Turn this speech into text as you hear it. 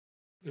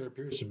There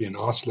appears to be an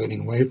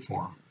oscillating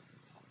waveform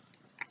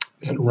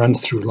that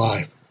runs through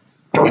life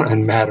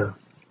and matter,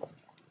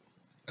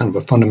 kind of a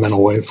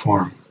fundamental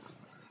waveform,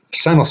 a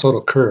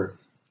sinusoidal curve,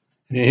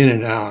 an in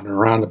and out and a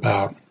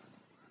roundabout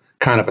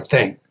kind of a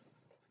thing.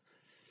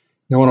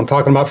 You know what I'm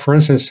talking about? For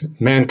instance,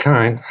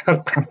 mankind,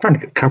 I'm trying to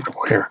get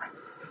comfortable here.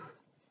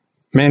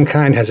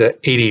 Mankind has an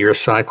 80-year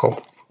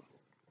cycle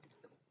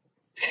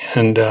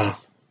and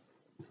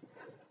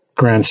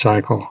grand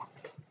cycle,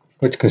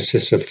 which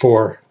consists of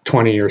 4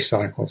 20-year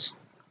cycles.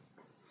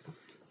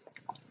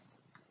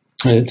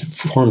 And it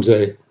forms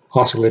a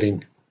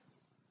oscillating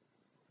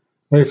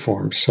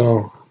waveform.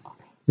 So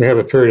we have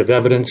a period of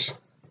evidence,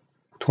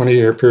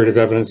 20-year period of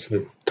evidence,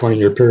 a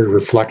 20-year period of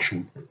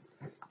reflection,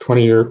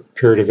 20-year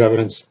period of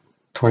evidence,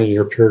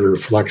 20-year period of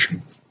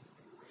reflection.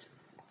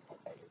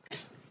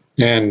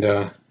 And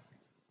an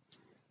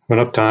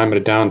uptime and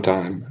a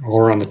downtime, all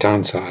around the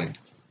downside.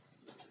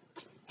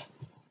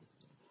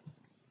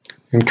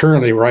 And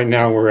currently, right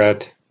now, we're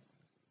at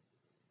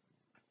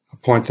a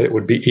point that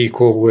would be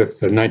equal with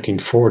the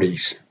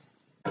 1940s.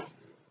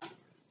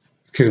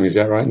 Excuse me, is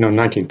that right? No,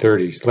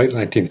 1930s, late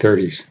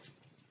 1930s.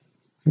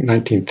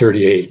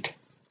 1938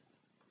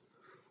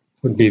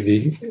 would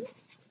be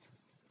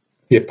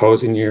the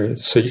opposing year.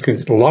 So you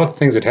can, a lot of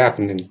things that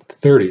happened in the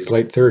 30s,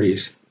 late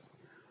 30s,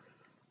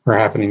 are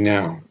happening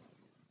now.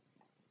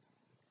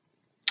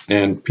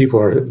 And people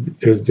are,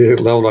 the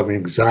level of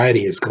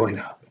anxiety is going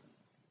up.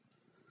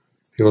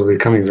 People are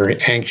becoming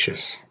very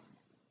anxious.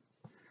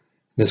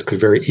 This could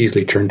very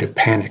easily turn to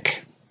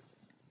panic.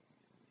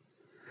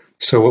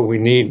 So what we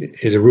need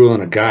is a rule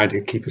and a guide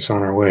to keep us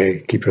on our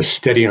way, keep us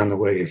steady on the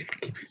way,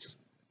 keep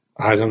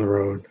eyes on the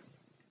road,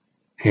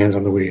 hands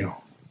on the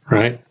wheel,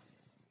 right?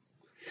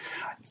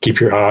 Keep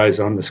your eyes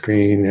on the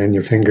screen and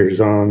your fingers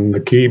on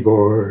the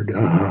keyboard.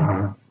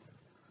 Yeah,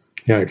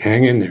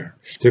 hang in there,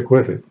 stick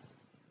with it.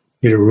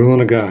 Need a rule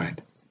and a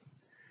guide.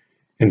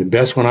 And the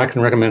best one I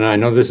can recommend, and I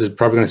know this is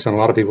probably going to sound a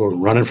lot of people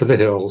running for the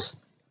hills.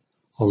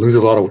 I'll lose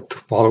a lot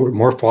of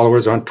more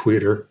followers on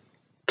Twitter.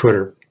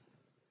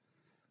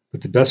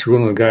 But the best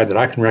rule and guide that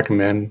I can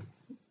recommend,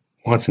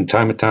 once and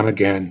time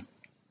again,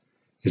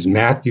 is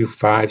Matthew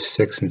 5,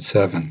 6, and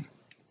 7.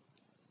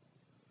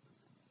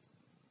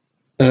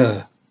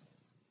 But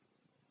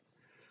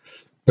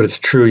it's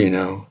true, you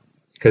know,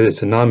 because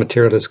it's a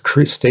non-materialist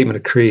statement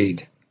of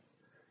creed.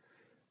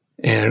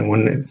 And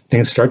when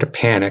things start to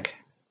panic,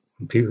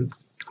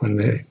 when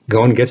the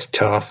going gets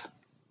tough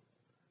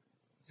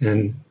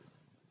and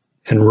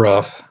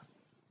rough,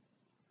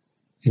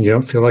 and you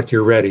don't feel like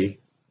you're ready,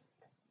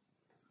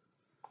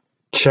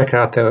 check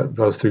out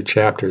those 3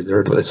 chapters.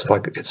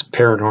 It's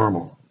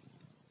paranormal.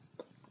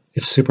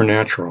 It's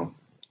supernatural.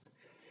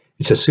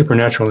 It's a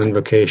supernatural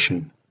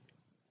invocation.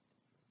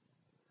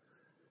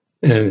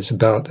 And it's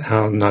about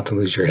how not to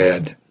lose your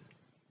head.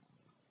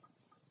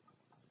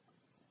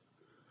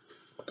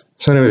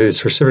 So anyway,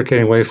 this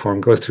reciprocating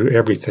waveform goes through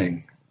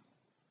everything,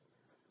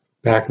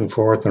 back and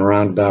forth and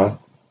around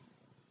about.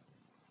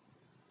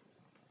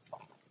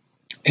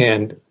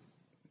 And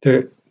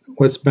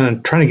what's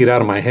been trying to get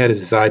out of my head is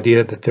this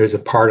idea that there's a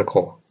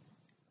particle.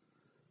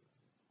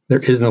 There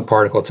is no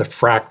particle. It's a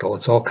fractal.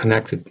 It's all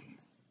connected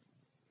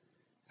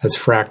as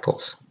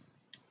fractals.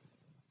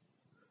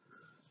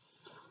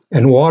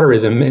 And water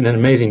is an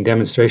amazing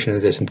demonstration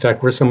of this. In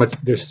fact,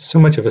 there's so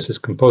much of us is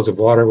composed of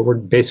water, but we're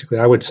basically,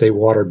 I would say,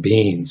 water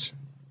beings,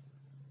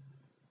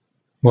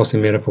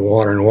 mostly made up of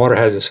water. And water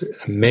has this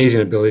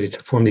amazing ability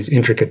to form these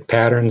intricate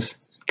patterns,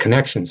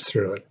 connections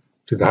through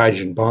the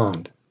hydrogen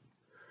bond,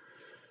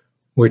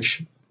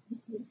 which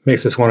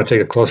makes us want to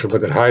take a closer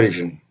look at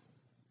hydrogen.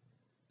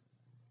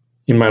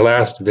 In my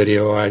last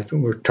video, we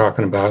were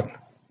talking about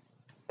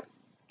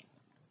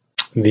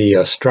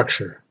the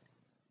structure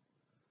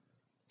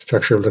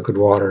of liquid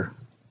water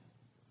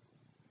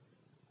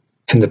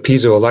and the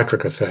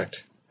piezoelectric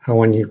effect, how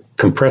when you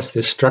compress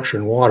this structure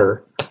in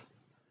water,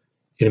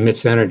 it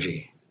emits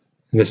energy.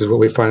 And this is what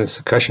we find in the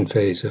succussion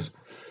phase of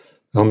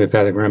the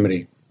homeopathic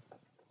remedy,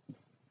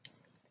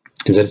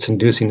 is that it's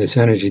inducing this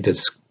energy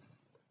that's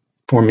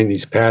forming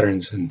these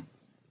patterns and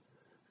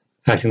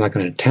acting like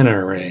an antenna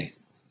array.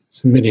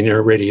 It's emitting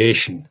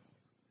irradiation.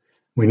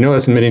 We know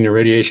it's emitting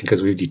irradiation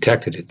because we've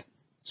detected it.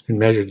 It's been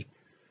measured.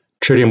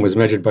 Tritium was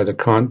measured by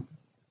the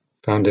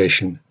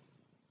Foundation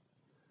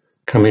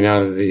coming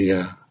out of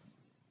the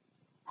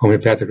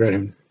homeopathic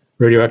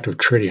radioactive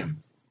tritium.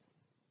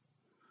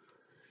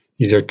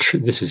 These are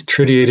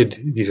tritiated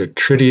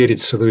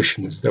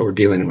solutions that we're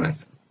dealing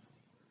with.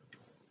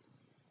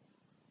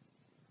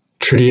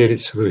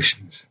 Tritiated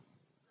solutions,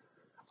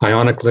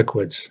 ionic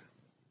liquids.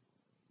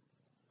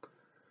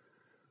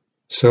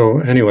 So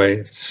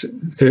anyway,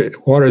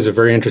 water is a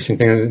very interesting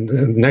thing.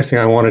 The next thing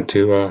I wanted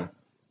to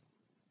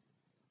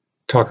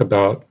talk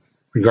about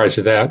in regards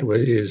to that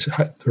is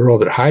the role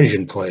that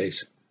hydrogen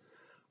plays.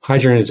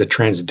 Hydrogen is a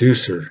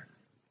transducer,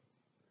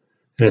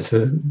 and it's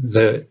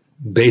the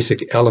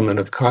basic element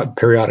of the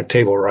periodic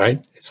table,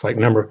 right? It's like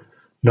number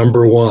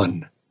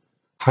 1.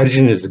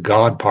 Hydrogen is the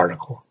God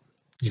particle.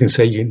 You can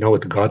say you know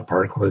what the God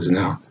particle is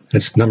now.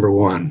 It's number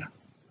one,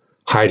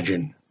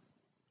 hydrogen.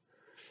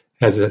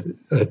 Has a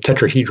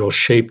tetrahedral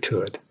shape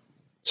to it,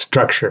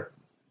 structure.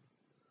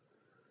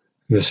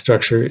 And the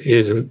structure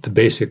is the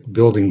basic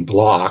building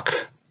block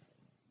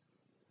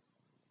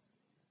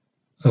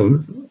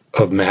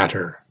of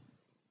matter,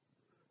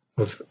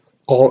 of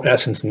all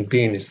essence and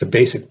being. Is the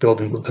basic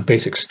building, the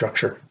basic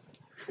structure.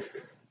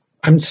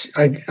 I'm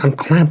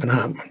clamping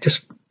up. I'm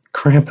just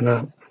cramping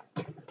up.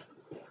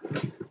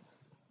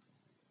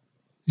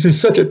 This is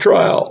such a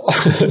trial.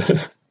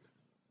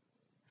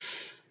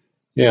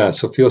 Yeah,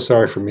 so feel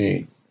sorry for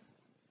me.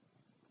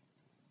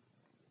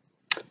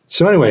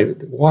 So anyway,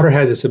 water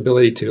has this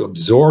ability to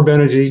absorb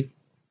energy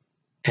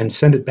and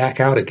send it back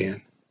out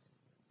again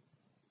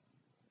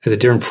as a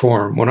different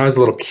form. When I was a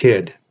little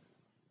kid,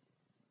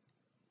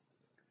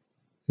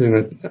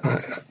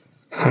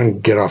 I'll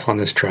get off on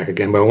this track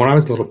again, but when I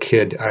was a little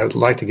kid, I would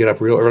like to get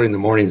up real early in the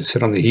morning and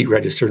sit on the heat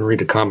register and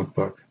read a comic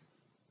book.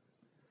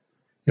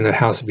 And the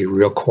house would be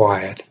real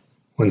quiet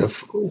when the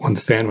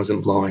fan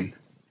wasn't blowing.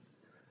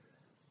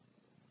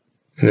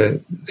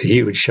 And the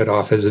heat would shut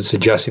off as it's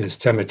adjusting its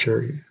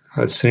temperature.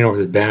 I was sitting over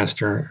the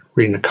banister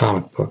reading a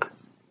comic book.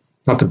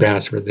 Not the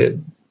banister, but the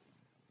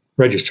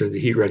register, the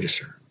heat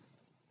register.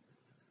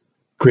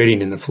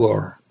 Grating in the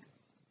floor.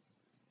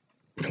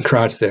 And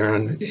crouched there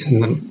in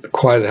the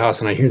quiet of the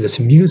house, and I hear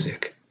this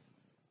music.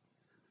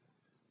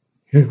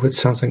 Hear what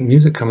sounds like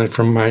music coming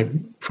from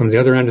the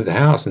other end of the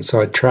house, and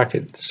so I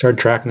started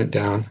tracking it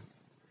down.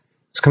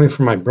 It's coming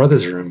from my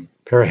brother's room,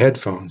 a pair of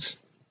headphones,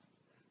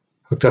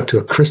 hooked up to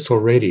a crystal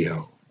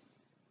radio.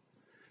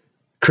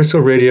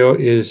 Crystal radio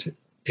is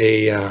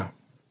a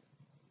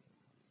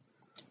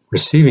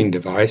receiving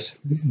device.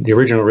 The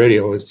original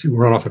radio was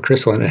run off a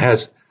crystal, and it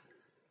has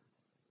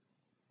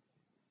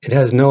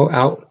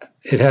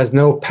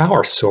no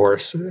power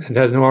source. It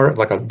has no,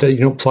 you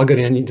don't plug it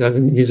in. It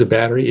doesn't use a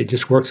battery. It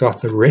just works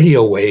off the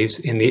radio waves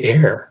in the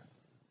air,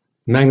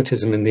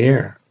 magnetism in the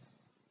air.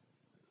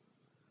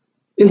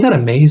 Isn't that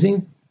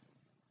amazing?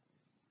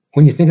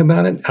 When you think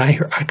about it,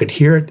 I could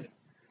hear it.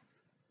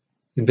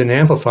 It'd been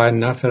amplified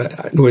enough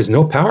that there was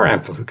no power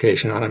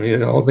amplification on it. I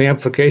mean, all the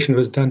amplification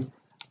was done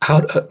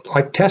out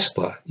like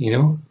Tesla,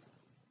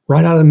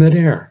 right out of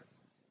midair.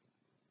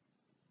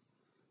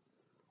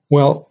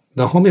 Well,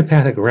 the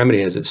homeopathic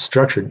remedy, as it's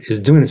structured,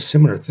 is doing a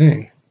similar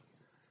thing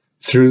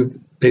through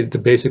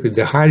basically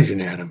the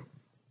hydrogen atom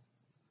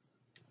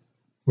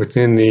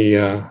within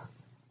the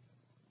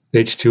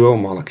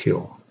H2O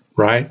molecule,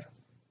 right?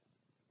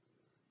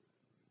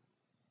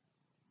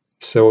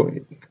 So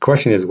the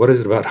question is, what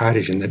is it about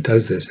hydrogen that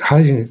does this?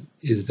 Hydrogen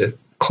is the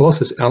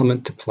closest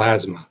element to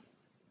plasma.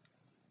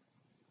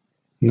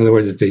 In other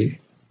words, the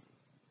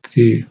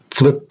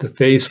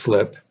phase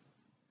flip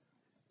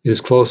is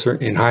closer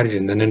in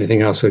hydrogen than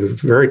anything else, so it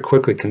very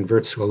quickly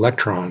converts to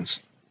electrons.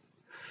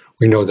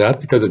 We know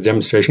that because of the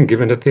demonstration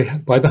given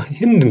by the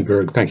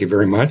Hindenburg. Thank you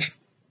very much.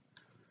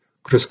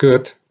 Grüß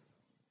Gott.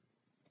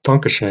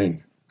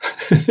 Dankeschön.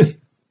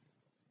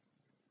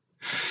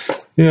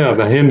 Yeah,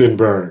 the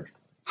Hindenburg.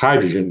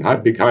 Hydrogen,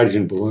 big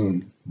hydrogen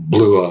balloon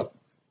blew up.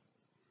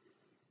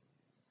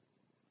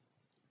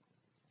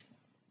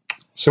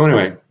 So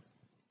anyway,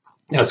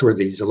 that's where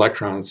these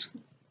electrons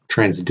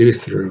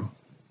transduce through.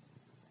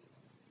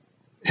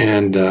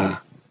 And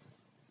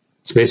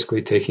it's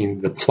basically taking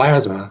the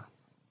plasma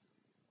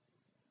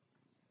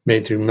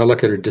made through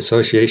molecular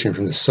dissociation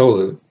from the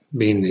solute,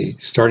 being the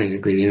starting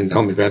ingredient in the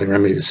homeopathic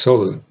remedy, the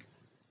solute,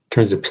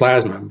 turns to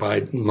plasma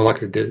by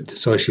molecular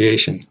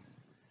dissociation.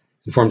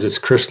 It forms this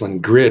crystalline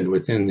grid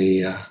within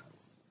the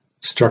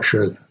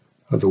structure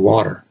of the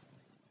water.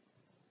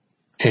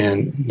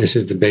 And this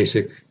is the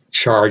basic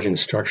charge and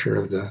structure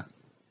of the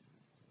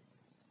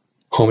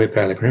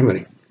homeopathic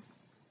remedy.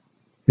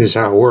 This is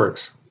how it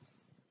works.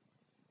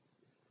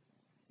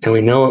 And we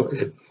know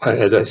it,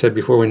 as I said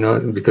before, we know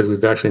it because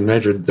we've actually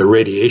measured the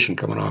radiation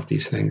coming off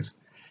these things.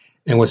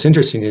 And what's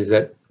interesting is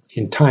that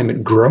in time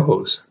it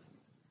grows.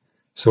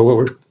 So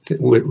what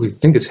we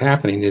think is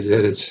happening is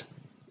that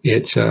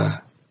it's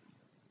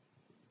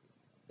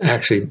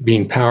actually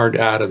being powered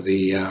out of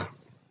the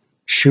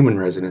Schumann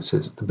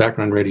resonances. The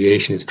background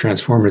radiation has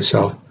transformed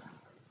itself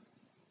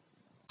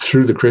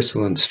through the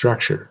crystalline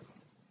structure,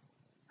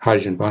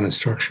 hydrogen bonded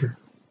structure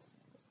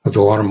of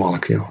the water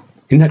molecule.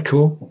 Isn't that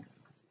cool?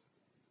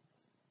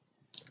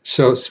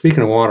 So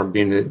speaking of water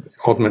being the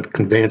ultimate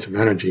conveyance of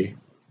energy,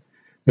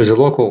 there's a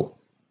local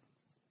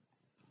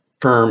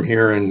firm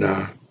here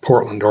in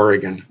Portland,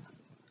 Oregon,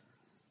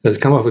 that's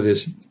come up with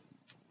this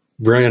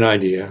brilliant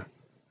idea.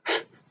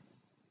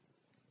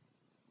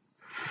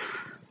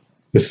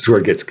 This is where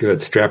it gets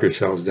good. Strap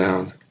yourselves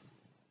down.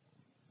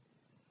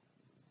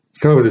 It's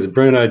come up with this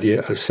brilliant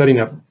idea of setting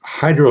up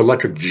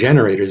hydroelectric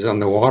generators on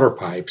the water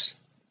pipes.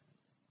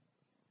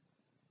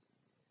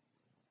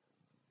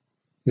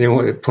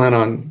 They plan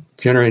on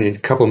generating a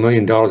couple $1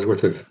 million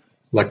worth of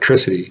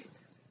electricity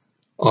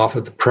off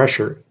of the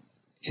pressure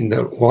in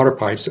the water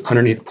pipes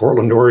underneath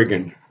Portland,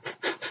 Oregon.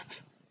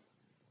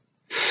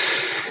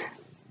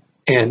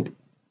 And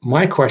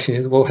my question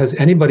is, well, has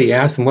anybody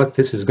asked them what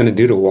this is going to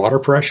do to water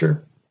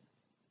pressure?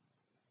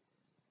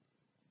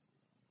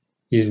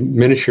 These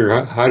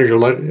miniature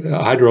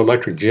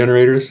hydroelectric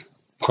generators,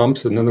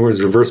 pumps, in other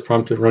words, reverse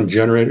pumps that run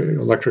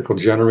electrical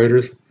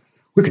generators.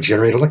 We could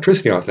generate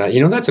electricity off that.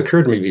 You know, that's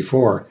occurred to me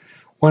before.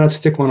 Why not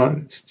stick a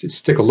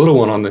little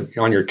one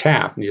on your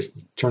tap and just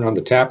turn on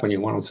the tap when you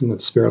want some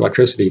spare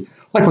electricity,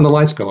 like when the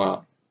lights go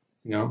out,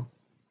 you know,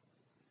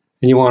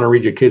 and you want to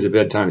read your kids a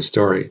bedtime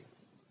story.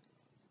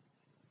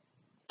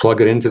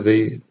 Plug it into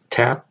the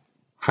tap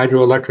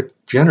hydroelectric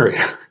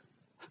generator.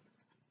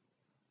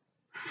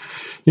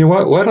 You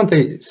know, why don't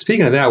they?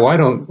 Speaking of that, why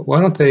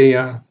don't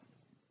they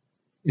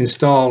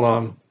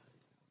install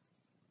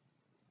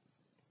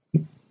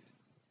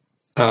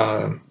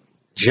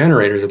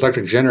generators,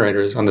 electric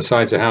generators, on the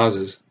sides of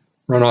houses,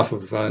 run off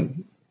of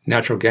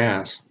natural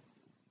gas?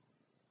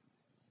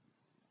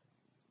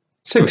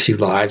 Save a few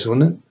lives,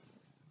 wouldn't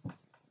it?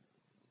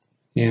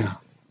 Yeah.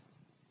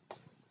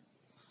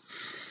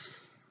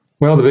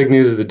 Well, the big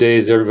news of the day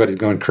is everybody's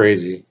going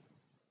crazy.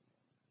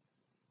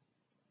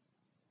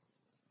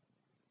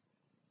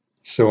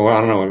 So I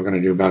don't know what we're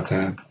going to do about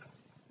that.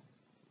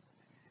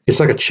 It's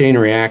like a chain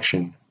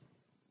reaction.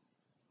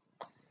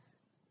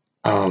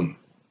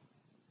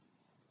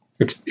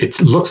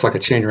 It looks like a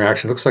chain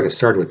reaction. It looks like it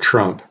started with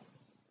Trump.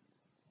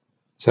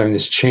 It's having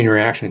this chain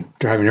reaction,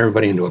 driving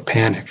everybody into a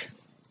panic,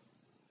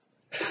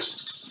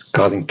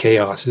 causing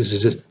chaos. This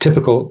is a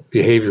typical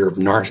behavior of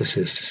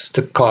narcissists,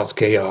 to cause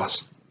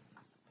chaos.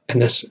 And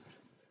this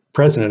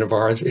president of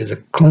ours is a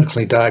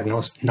clinically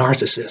diagnosed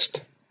narcissist.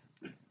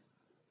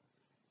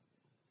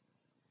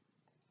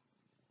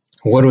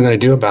 What are we going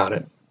to do about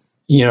it?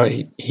 You know,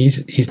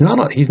 he's not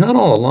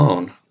all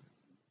alone.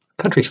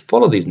 The country's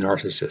full of these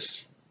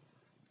narcissists.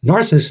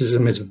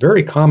 Narcissism is a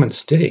very common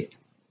state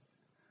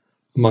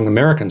among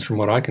Americans, from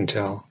what I can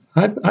tell.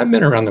 I've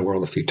been around the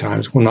world a few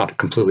times. Well, not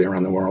completely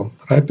around the world,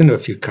 but I've been to a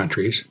few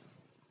countries.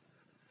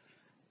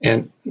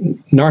 And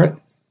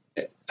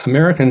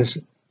Americans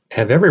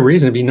have every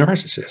reason to be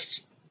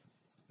narcissists.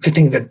 They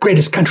think the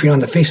greatest country on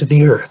the face of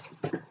the earth.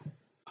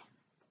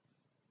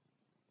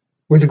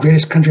 We're the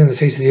greatest country on the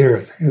face of the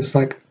earth. It's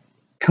like,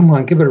 come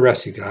on, give it a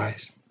rest, you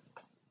guys.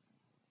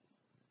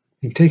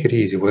 You take it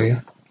easy, will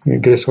you? You're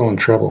going to get us all in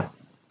trouble.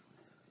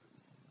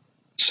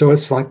 So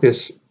it's like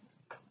this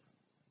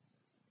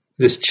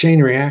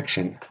chain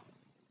reaction.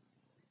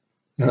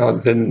 You know,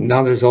 then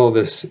now there's all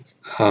this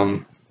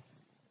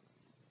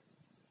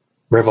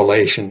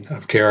revelation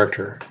of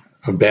character,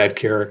 of bad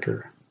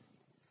character,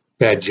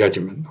 bad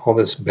judgment. All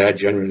this bad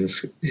judgment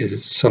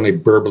is suddenly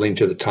burbling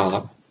to the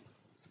top.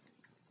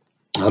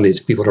 All these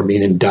people are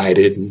being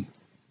indicted and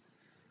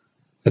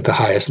at the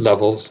highest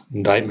levels,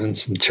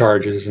 indictments and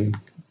charges and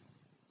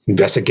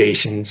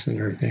investigations and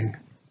everything.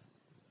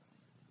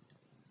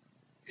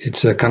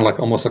 It's kind of like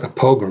almost like a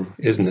pogrom,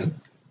 isn't it?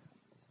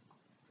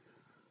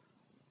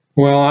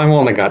 Well, I've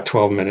only got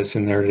 12 minutes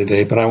in there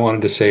today, but I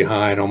wanted to say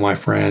hi to all my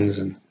friends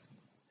and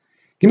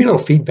give me a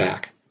little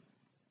feedback.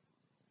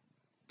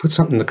 Put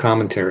something in the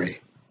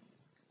commentary.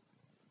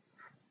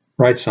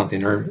 Write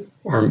something or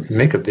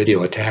make a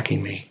video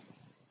attacking me.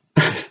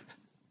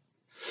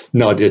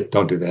 No, just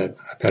don't do that.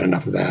 I've had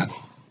enough of that.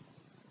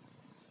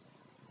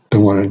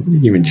 Don't want to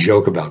even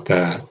joke about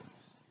that.